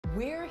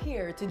We're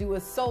here to do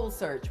a soul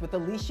search with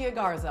Alicia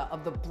Garza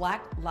of the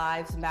Black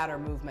Lives Matter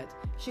movement.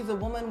 She's a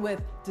woman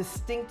with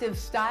distinctive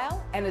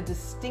style and a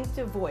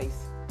distinctive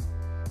voice.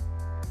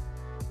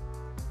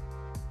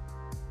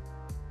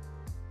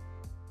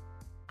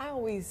 I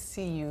always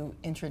see you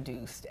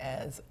introduced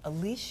as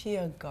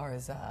Alicia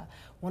Garza,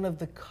 one of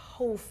the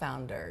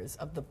co-founders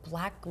of the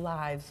Black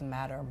Lives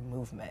Matter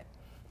movement.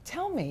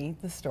 Tell me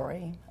the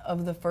story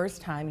of the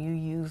first time you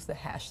used the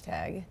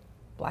hashtag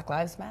Black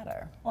Lives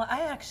Matter. Well,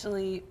 I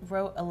actually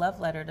wrote a love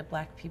letter to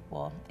Black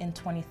people in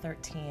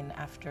 2013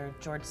 after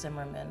George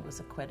Zimmerman was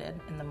acquitted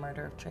in the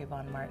murder of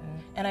Trayvon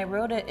Martin. And I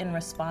wrote it in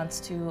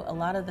response to a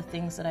lot of the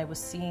things that I was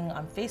seeing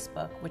on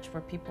Facebook, which were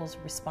people's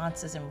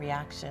responses and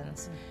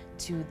reactions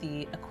to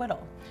the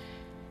acquittal.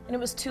 And it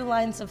was 2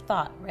 lines of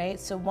thought, right?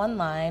 So one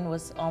line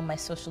was all my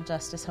social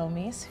justice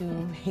homies who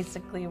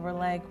basically were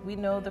like, we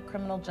know the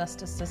criminal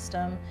justice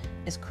system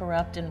is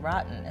corrupt and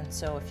rotten, and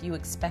so if you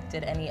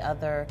expected any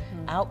other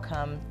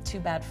outcome, too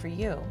bad for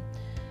you.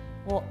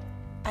 Well,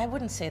 I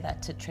wouldn't say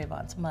that to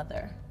Trayvon's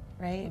mother,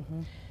 right?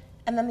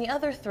 And then the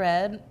other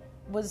thread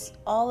was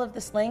all of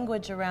this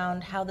language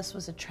around how this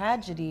was a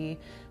tragedy,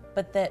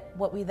 but that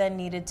what we then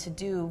needed to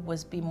do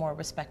was be more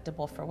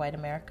respectable for white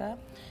America,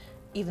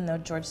 even though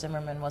George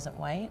Zimmerman wasn't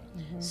white.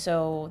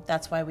 So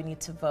that's why we need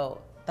to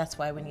vote. That's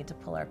why we need to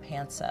pull our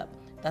pants up.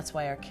 That's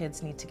why our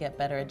kids need to get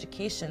better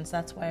educations.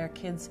 That's why our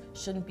kids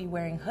shouldn't be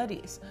wearing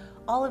hoodies.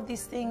 All of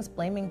these things,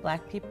 blaming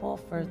Black people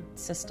for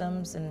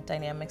systems and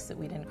dynamics that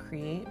we didn't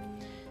create.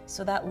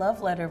 So that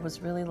love letter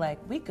was really like,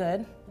 we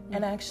good.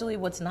 And actually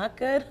what's not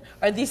good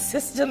are these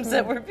systems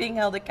that we're being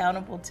held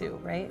accountable to,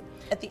 right?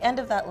 At the end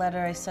of that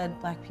letter, I said,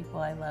 Black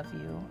people, I love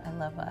you. I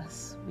love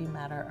us. We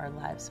matter. Our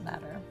lives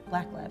matter.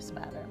 Black Lives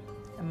Matter.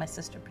 And my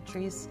sister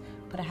Patrice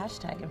put a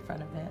hashtag in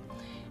front of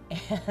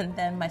it. And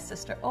then my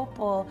sister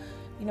Opal,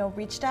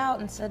 reached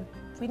out and said,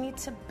 we need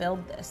to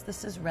build this.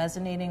 This is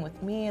resonating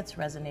with me. It's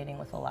resonating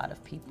with a lot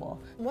of people.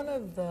 One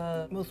of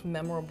the most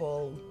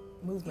memorable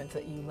movements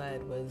that you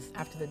led was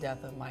after the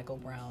death of Michael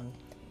Brown.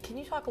 Can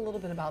you talk a little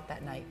bit about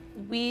that night?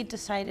 We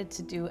decided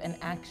to do an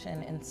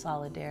action in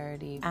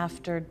solidarity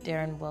after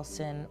Darren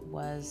Wilson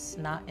was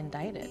not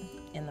indicted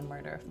in the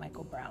murder of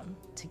Michael Brown.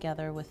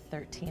 Together with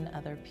 13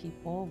 other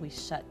people, we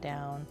shut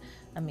down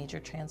a major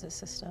transit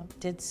system.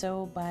 Did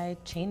so by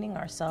chaining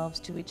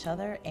ourselves to each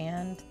other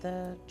and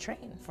the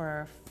train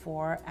for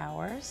 4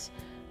 hours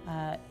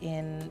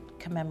in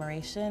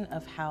commemoration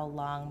of how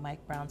long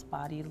Mike Brown's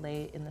body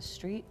lay in the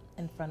street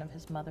in front of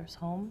his mother's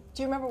home.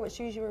 Do you remember what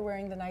shoes you were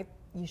wearing the night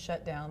you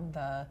shut down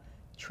the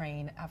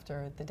train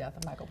after the death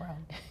of Michael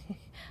Brown?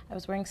 I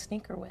was wearing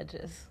sneaker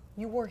wedges.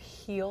 You wore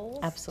heels?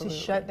 Absolutely.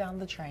 To shut down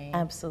the train?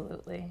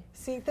 Absolutely.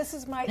 See, this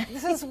is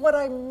what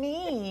I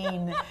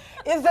mean,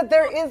 is that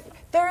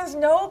there is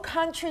no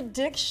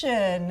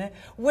contradiction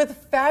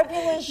with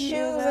fabulous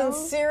shoes and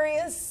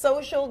serious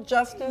social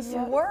justice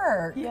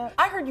work.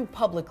 I heard you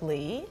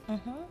publicly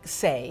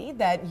say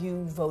that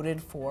you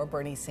voted for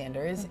Bernie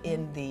Sanders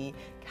in the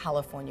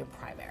California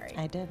primary.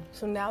 I did.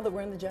 So now that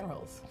we're in the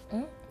generals,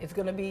 it's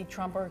going to be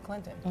Trump or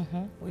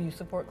Clinton. Will you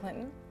support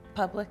Clinton?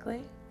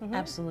 Publicly?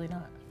 Absolutely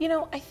not.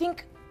 I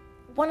think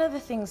one of the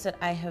things that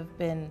I have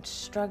been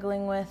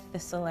struggling with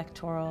this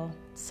electoral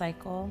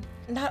cycle,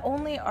 not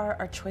only are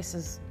our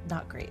choices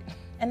not great,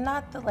 and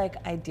not the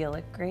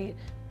idyllic great,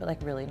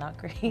 but really not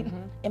great.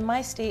 In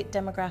my state,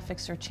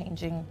 demographics are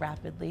changing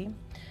rapidly.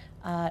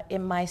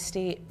 In my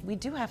state, we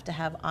do have to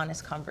have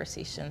honest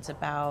conversations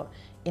about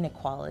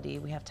inequality.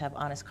 We have to have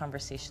honest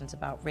conversations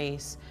about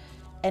race.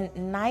 And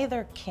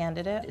neither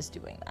candidate is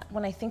doing that.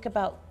 When I think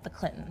about the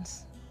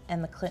Clintons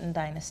and the Clinton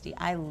dynasty,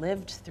 I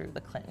lived through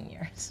the Clinton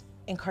years.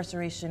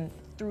 Incarceration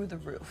through the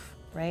roof,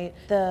 right?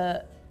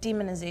 The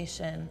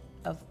demonization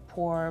of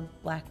poor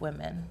Black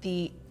women,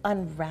 the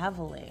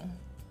unraveling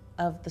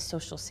of the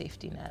social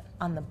safety net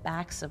on the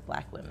backs of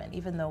Black women,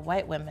 even though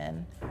white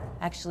women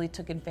actually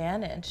took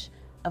advantage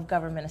of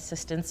government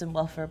assistance and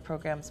welfare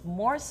programs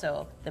more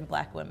so than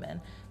Black women.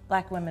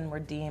 Black women were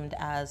deemed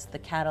as the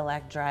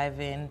Cadillac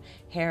driving,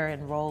 hair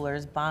in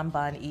rollers,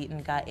 bonbon eating,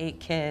 got 8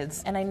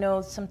 kids. And I know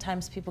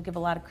sometimes people give a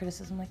lot of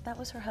criticism, like, that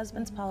was her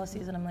husband's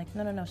policies. And I'm like,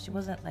 no, she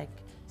wasn't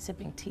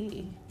sipping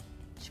tea.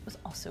 She was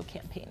also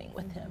campaigning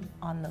with him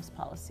on those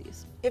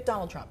policies. If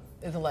Donald Trump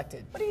is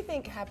elected, what do you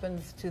think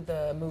happens to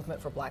the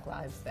movement for Black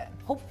Lives then?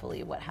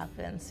 Hopefully what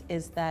happens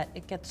is that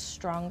it gets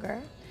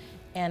stronger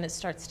and it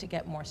starts to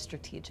get more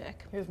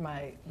strategic. Here's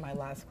my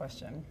last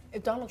question.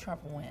 If Donald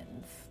Trump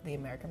wins the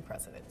American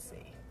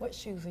presidency, what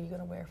shoes are you going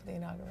to wear for the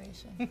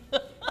inauguration?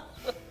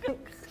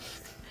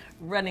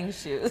 Running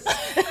shoes.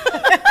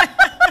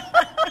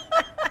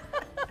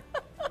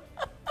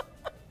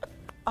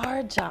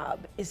 Our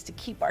job is to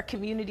keep our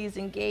communities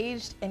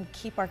engaged and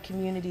keep our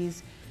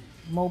communities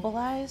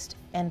mobilized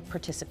and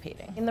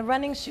participating. And the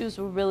running shoes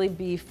will really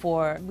be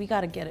for, we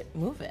got to get it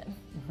moving.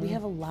 We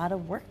have a lot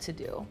of work to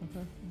do.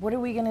 What are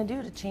we going to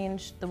do to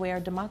change the way our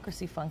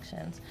democracy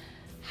functions?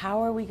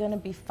 How are we going to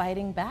be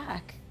fighting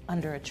back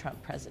under a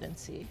Trump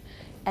presidency?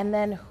 And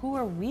then who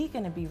are we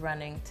going to be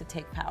running to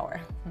take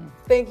power?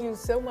 Thank you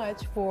so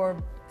much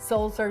for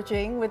soul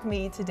searching with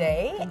me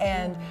today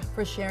and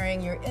for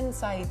sharing your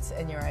insights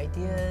and your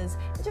ideas,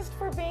 and just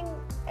for being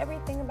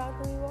everything about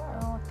who you are.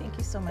 Oh, thank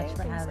you so much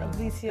for having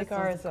me. Alicia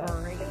Garza.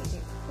 Great. Thank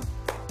you.